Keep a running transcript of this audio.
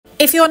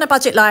If you're on a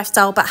budget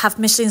lifestyle but have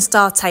Michelin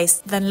star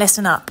taste, then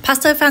listen up.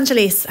 Pasta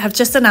Evangelists have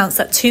just announced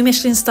that 2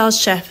 Michelin stars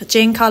chef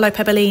Giancarlo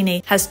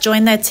Perbellino has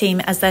joined their team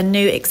as their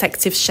new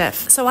executive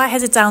chef. So I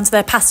headed down to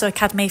their Pasta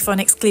Academy for an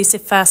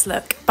exclusive first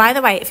look. By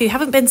the way, if you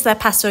haven't been to their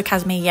Pasta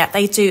Academy yet,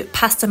 they do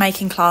pasta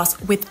making class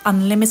with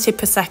unlimited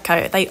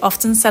Prosecco. They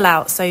often sell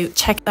out, so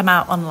check them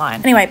out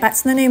online. Anyway, back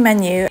to the new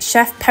menu.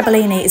 Chef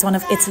Perbellino is one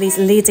of Italy's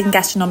leading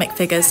gastronomic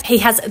figures. He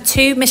has a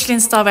 2 Michelin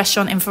star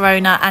restaurant in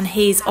Verona, and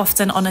he's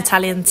often on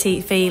Italian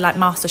TV like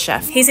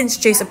MasterChef. He's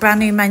introduced a brand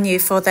new menu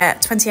for their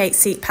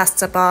 28-seat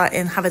pasta bar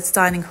in Harrods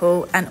dining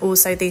hall, and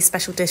also these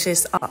special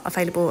dishes are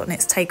available on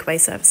its takeaway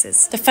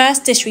services. The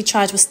first dish we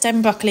tried was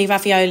stem broccoli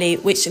ravioli,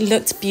 which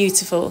looked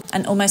beautiful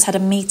and almost had a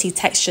meaty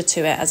texture to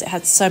it as it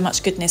had so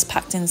much goodness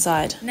packed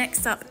inside.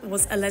 Next up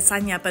was a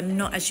lasagna, but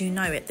not as you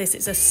know it. This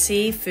is a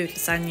seafood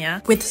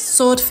lasagna with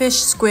swordfish,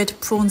 squid,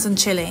 prawns and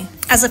chilli.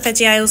 As a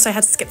veggie, I also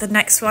had to skip the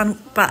next one,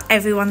 but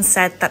everyone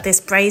said that this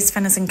braised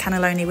venison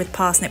cannelloni with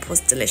parsnip was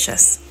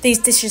delicious. These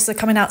dishes are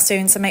coming out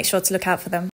soon, so make sure to look out for them.